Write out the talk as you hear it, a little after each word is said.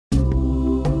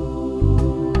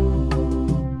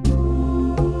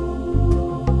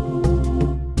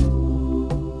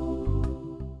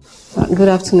Good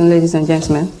afternoon, ladies and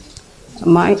gentlemen.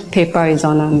 My paper is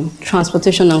on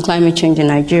transportation and climate change in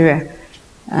Nigeria,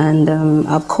 and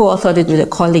I've co-authored it with a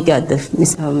colleague at the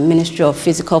Ministry of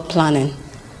Physical Planning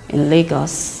in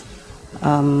Lagos.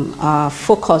 Our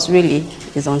focus really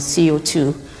is on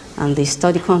CO2, and the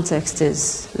study context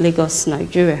is Lagos,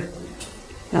 Nigeria.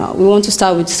 Now, we want to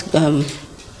start with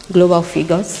global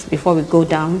figures before we go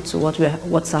down to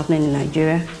what's happening in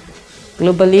Nigeria.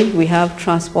 Globally, we have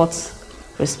transport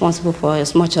responsible for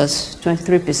as much as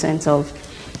 23% of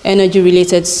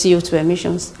energy-related CO2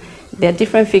 emissions. There are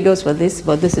different figures for this,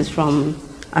 but this is from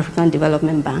African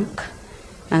Development Bank.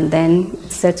 And then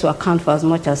it's said to account for as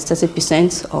much as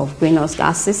 30% of greenhouse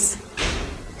gases.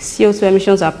 CO2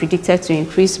 emissions are predicted to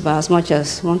increase by as much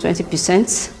as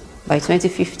 120% by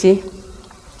 2050.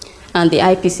 And the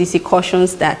IPCC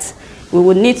cautions that we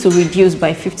would need to reduce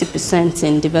by 50%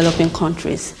 in developing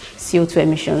countries CO2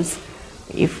 emissions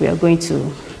if we are going to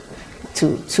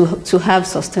have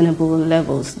sustainable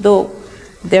levels. Though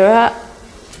there are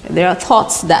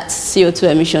thoughts that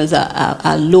CO2 emissions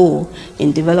are low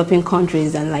in developing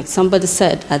countries, and like somebody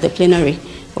said at the plenary,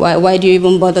 why do you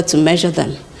even bother to measure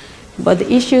them? But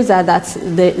the issues are that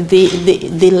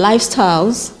the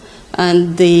lifestyles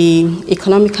and the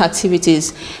economic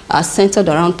activities are centered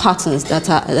around patterns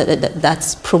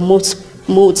that promote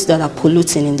modes that are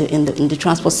polluting in the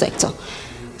transport sector.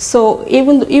 So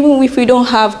even if we don't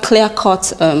have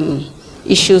clear-cut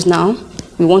issues now,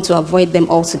 we want to avoid them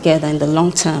altogether in the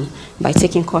long term by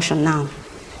taking caution now.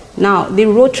 Now, the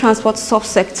road transport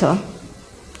subsector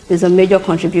is a major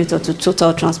contributor to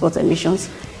total transport emissions.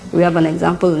 We have an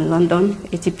example in London,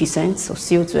 80% of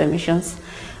CO2 emissions.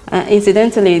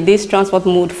 Incidentally, this transport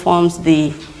mode forms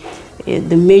the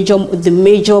major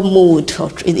mode.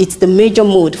 It's the major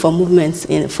mode for movements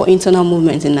for internal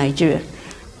movement in Nigeria.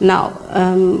 Now,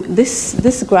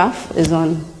 this graph is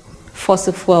on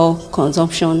fossil fuel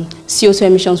consumption, CO2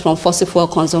 emissions from fossil fuel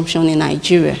consumption in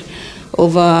Nigeria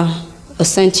over a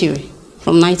century,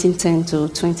 from 1910 to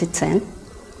 2010.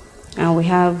 And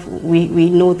we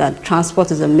know that transport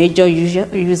is a major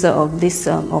user of this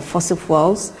of fossil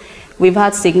fuels. We've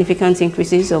had significant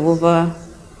increases of over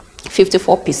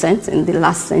 54% in the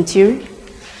last century.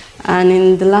 And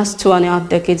in the last 2.5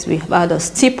 decades, we've had a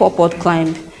steep upward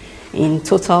climb in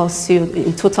total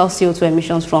CO2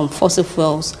 emissions from fossil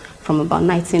fuels from about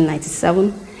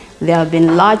 1997. There have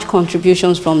been large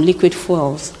contributions from liquid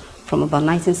fuels from about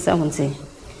 1970.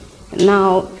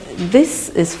 Now, this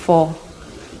is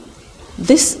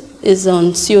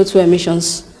on CO2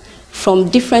 emissions from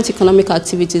different economic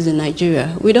activities in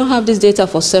Nigeria. We don't have this data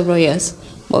for several years,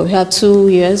 but we have 2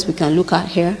 years we can look at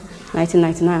here,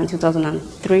 1999 and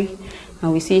 2003,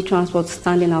 and we see transport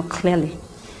standing out clearly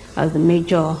as the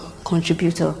major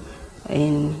contributor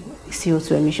in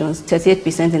CO2 emissions,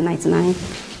 38% in 1999,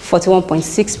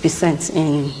 41.6%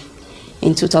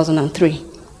 in 2003.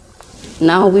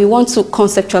 Now, we want to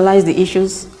conceptualize the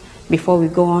issues before we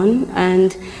go on,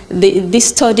 and this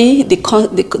study,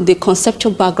 the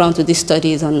conceptual background to this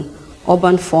study is on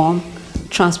urban form,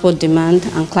 transport demand,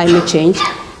 and climate change.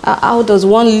 How does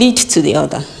one lead to the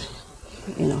other?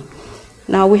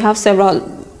 Now we have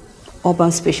several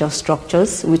urban spatial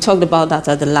structures. We talked about that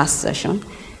at the last session.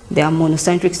 There are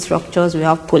monocentric structures, we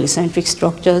have polycentric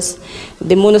structures.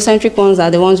 The monocentric ones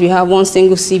are the ones we have one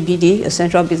single CBD, a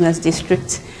central business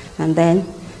district, and then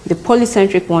the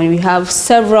polycentric one, we have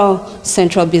several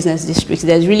central business districts.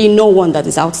 There's really no one that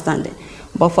is outstanding.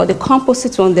 But for the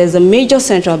composite one, there's a major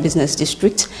central business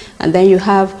district, and then you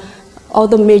have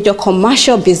other major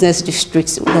commercial business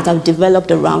districts that have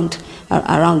developed around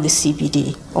the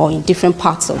CBD or in different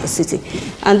parts of the city.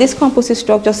 And this composite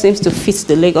structure seems to fit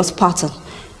the Lagos pattern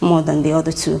more than the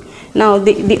other two. Now,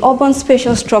 the urban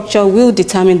spatial structure will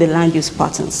determine the land use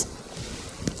patterns.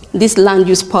 These land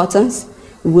use patterns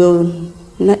will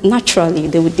naturally,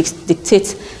 they would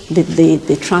dictate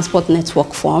the transport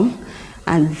network form,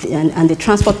 and the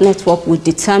transport network would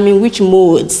determine which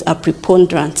modes are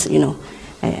preponderant,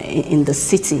 in the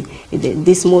city.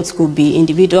 These modes could be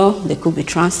individual, they could be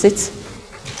transit.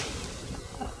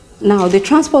 Now, the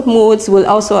transport modes will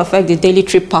also affect the daily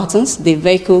trip patterns, the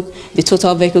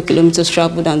total vehicle kilometers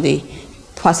traveled and the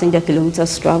passenger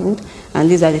kilometers traveled, and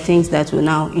these are the things that will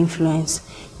now influence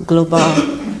global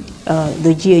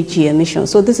the GHG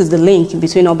emissions. So this is the link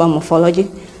between urban morphology,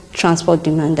 transport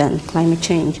demand, and climate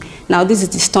change. Now, this is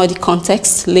the study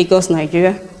context, Lagos,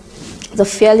 Nigeria. It's a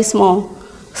fairly small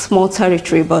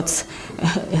territory, but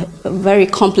a very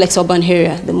complex urban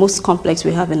area, the most complex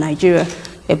we have in Nigeria,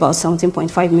 about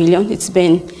 17.5 million. It's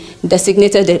been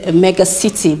designated a mega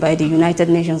city by the United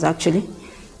Nations, actually.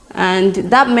 And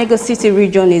that mega city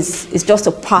region is just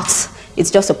a part,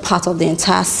 it's just a part of the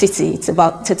entire city. It's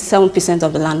about 37%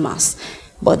 of the landmass.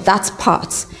 But that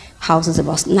part houses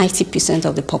about 90%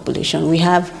 of the population. We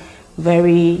have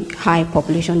very high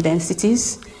population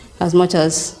densities, as much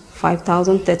as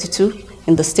 5,032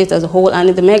 in the state as a whole. And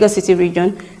in the megacity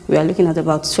region, we are looking at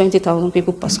about 20,000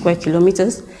 people per square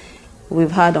kilometers.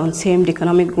 We've had untamed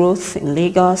economic growth in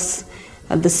Lagos.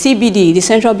 The CBD, the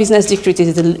Central Business District,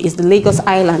 is the Lagos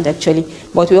Island, actually.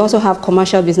 But we also have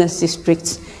commercial business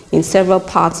districts in several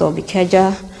parts of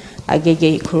Ikeja,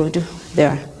 Agege, Ikorodu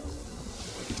there.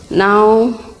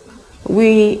 Now,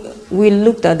 we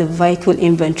looked at the vehicle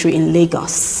inventory in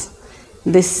Lagos.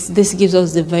 This gives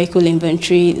us the vehicle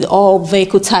inventory. All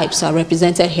vehicle types are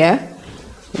represented here.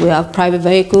 We have private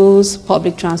vehicles,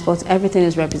 public transport, everything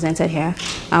is represented here.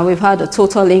 And we've had a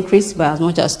total increase by as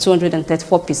much as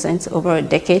 234% over a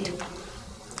decade.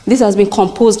 This has been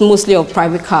composed mostly of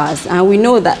private cars. And we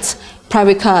know that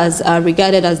private cars are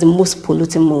regarded as the most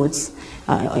polluting modes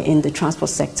in the transport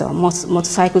sector.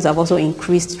 Motorcycles have also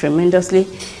increased tremendously,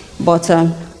 but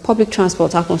public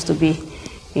transport happens to be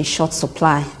in short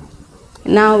supply.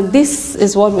 Now, this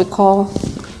is what we call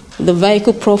the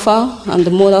vehicle profile and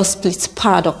the modal split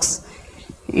paradox.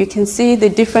 You can see the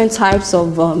different types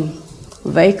of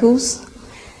vehicles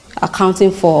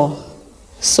accounting for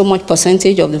so much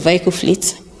percentage of the vehicle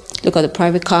fleet. Look at the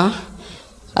private car,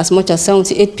 as much as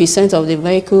 78% of the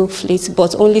vehicle fleet,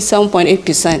 but only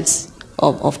 7.8%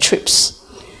 of trips.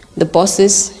 The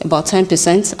buses, about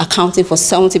 10%, accounting for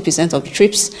 70% of the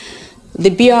trips. The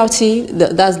BRT,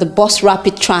 that's the bus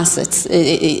rapid transit.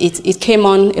 It came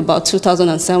on about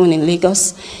 2007 in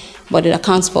Lagos, but it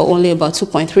accounts for only about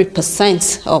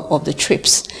 2.3% of the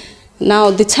trips.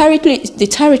 Now, the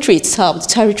territory itself, the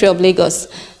territory of Lagos,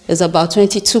 is about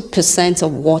 22%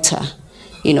 of water,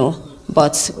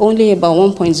 but only about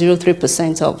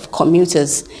 1.03% of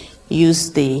commuters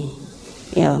use the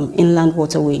inland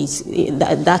waterways.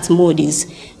 That mode is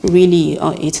really,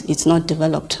 it's not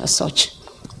developed as such.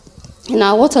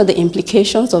 Now, what are the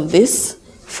implications of this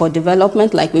for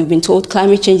development? Like we've been told,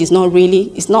 climate change is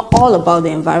it's not all about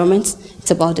the environment,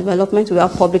 it's about development. We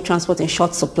have public transport in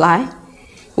short supply.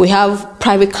 We have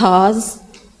private cars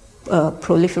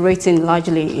proliferating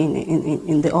largely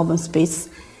in the urban space.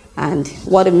 And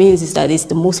what it means is that it's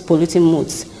the most polluting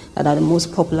modes that are the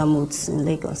most popular modes in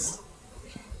Lagos.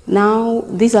 Now,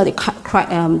 these are the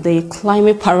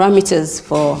climate parameters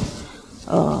for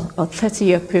a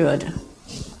 30-year period.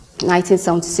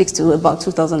 1976 to about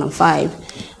 2005,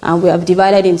 and we have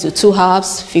divided into two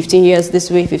halves, 15 years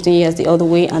this way, 15 years the other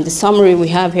way, and the summary we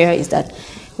have here is that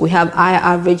we have higher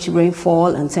average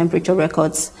rainfall and temperature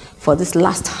records for this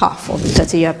last half of the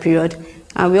 30-year period,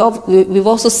 and we've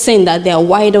also seen that there are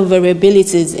wider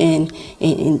variabilities in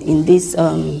these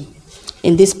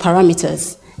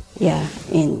parameters,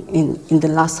 in the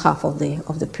last half of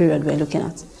the period we're looking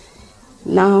at.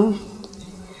 Now,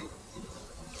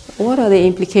 what are the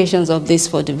implications of this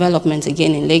for development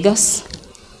again in Lagos?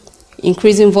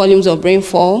 Increasing volumes of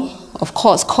rainfall, of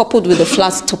course, coupled with the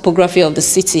flat topography of the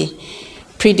city,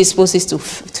 predisposes to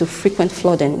frequent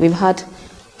flooding. We've had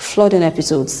flooding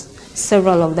episodes,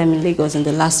 several of them in Lagos in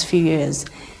the last few years.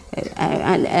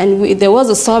 There was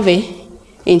a survey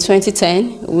in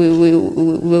 2010.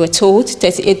 We were told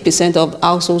 38% of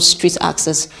household street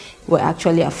access were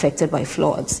actually affected by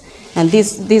floods. And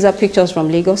these are pictures from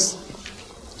Lagos.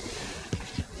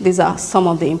 These are some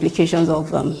of the implications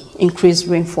of increased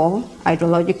rainfall,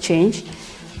 hydrologic change,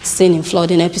 seen in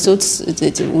flooding episodes.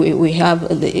 We have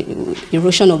the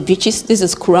erosion of beaches. This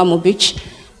is Kuramo Beach.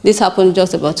 This happened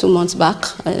just about 2 months back.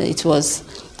 It was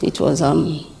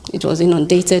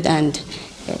inundated, and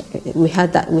we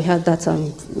had that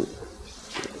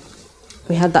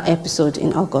episode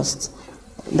in August.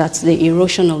 That's the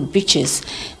erosion of beaches.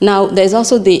 Now, there's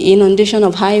also the inundation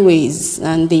of highways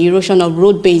and the erosion of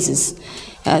road bases.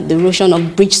 The erosion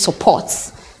of bridge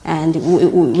supports, and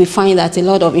we find that a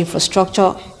lot of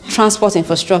infrastructure, transport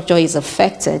infrastructure, is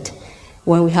affected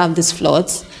when we have these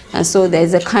floods, and so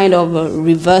there's a kind of a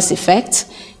reverse effect.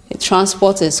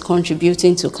 Transport is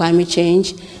contributing to climate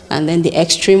change, and then the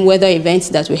extreme weather events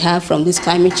that we have from this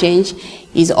climate change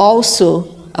is also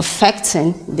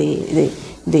affecting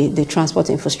the transport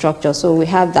infrastructure. So we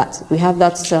have that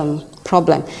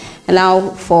problem. And now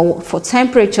for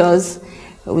temperatures,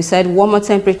 we said warmer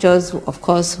temperatures, of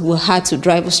course, will add to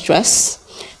driver stress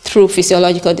through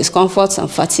physiological discomforts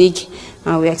and fatigue,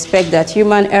 and we expect that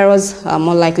human errors are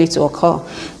more likely to occur.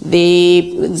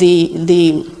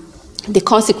 The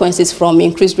consequences from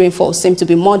increased rainfall seem to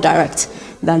be more direct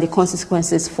than the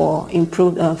consequences for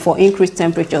increased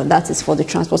temperature, that is for the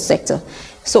transport sector.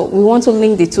 So we want to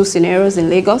link the two scenarios in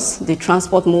Lagos, the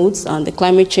transport modes and the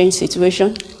climate change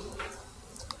situation.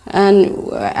 And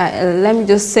let me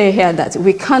just say here that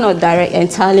we cannot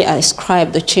entirely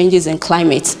ascribe the changes in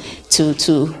climate to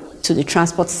the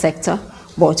transport sector,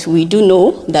 but we do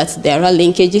know that there are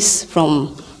linkages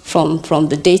from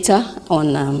the data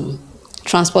on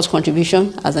transport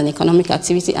contribution as an economic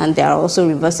activity, and there are also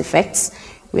reverse effects.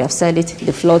 We have said it,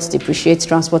 the floods depreciate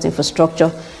transport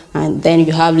infrastructure, and then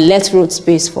you have less road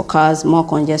space for cars, more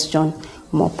congestion,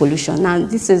 more pollution. Now,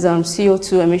 this is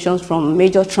CO2 emissions from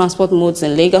major transport modes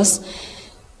in Lagos.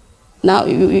 Now,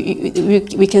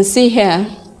 we can see here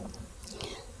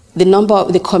the number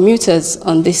of the commuters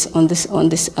on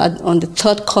the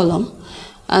third column,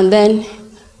 and then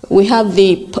we have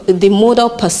the modal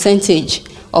percentage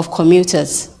of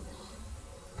commuters.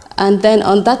 And then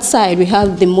on that side, we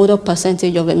have the modal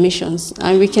percentage of emissions.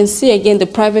 And we can see again the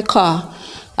private car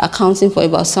accounting for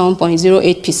about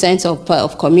 7.08%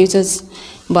 of commuters,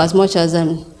 but as much as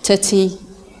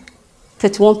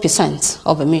 31%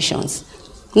 of emissions.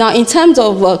 Now, in terms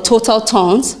of total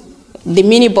tons, the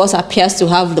minibus appears to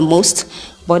have the most,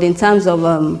 but in terms of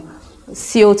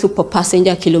CO2 per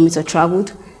passenger kilometer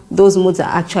traveled, those modes are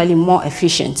actually more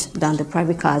efficient than the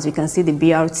private cars. You can see the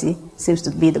BRT seems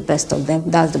to be the best of them.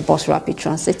 That's the bus rapid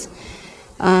transit.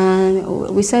 And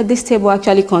we said this table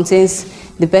actually contains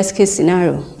the best case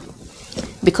scenario,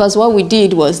 because what we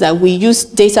did was that we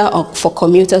used data for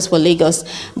commuters for Lagos,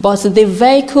 but the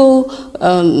vehicle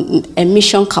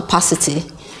emission capacity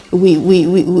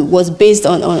was based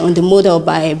on the model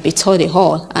by Betode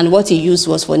Hall, and what he used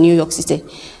was for New York City.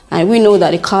 And we know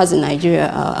that the cars in Nigeria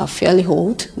are fairly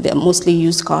old. They're mostly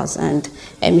used cars, and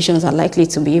emissions are likely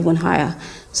to be even higher.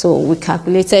 So we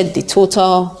calculated the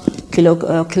total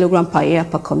kilogram per year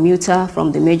per commuter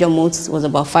from the major modes was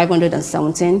about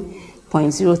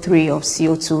 517.03 of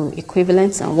CO2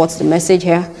 equivalents. And what's the message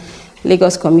here?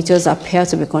 Lagos commuters appear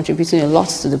to be contributing a lot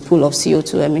to the pool of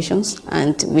CO2 emissions,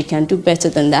 and we can do better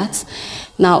than that.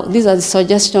 Now, these are the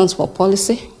suggestions for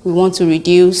policy. We want to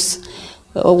reduce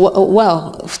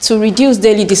to reduce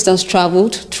daily distance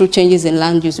traveled through changes in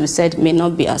land use, we said may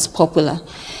not be as popular.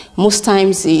 Most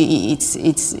times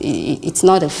it's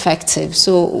not effective.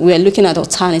 So we're looking at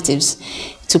alternatives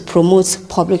to promote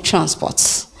public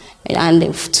transports. And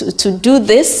to do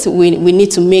this, we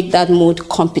need to make that mode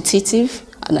competitive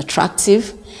and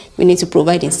attractive. We need to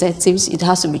provide incentives. It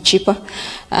has to be cheaper.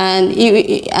 And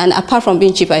apart from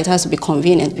being cheaper, it has to be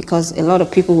convenient, because a lot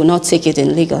of people will not take it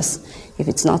in Lagos if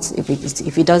it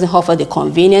doesn't offer the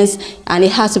convenience, and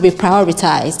it has to be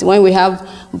prioritized. When we have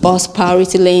bus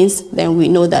priority lanes, then we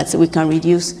know that we can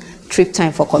reduce trip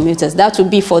time for commuters. That would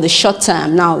be for the short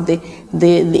term. Now, in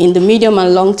the medium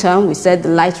and long term, we said the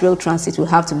light rail transit will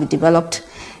have to be developed,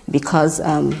 because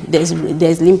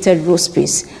there's limited road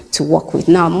space to work with.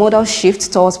 Now, modal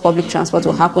shift towards public transport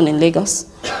will happen in Lagos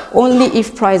only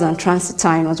if price and transit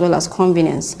time, as well as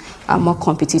convenience, are more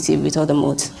competitive with other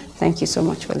modes. Thank you so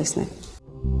much for listening.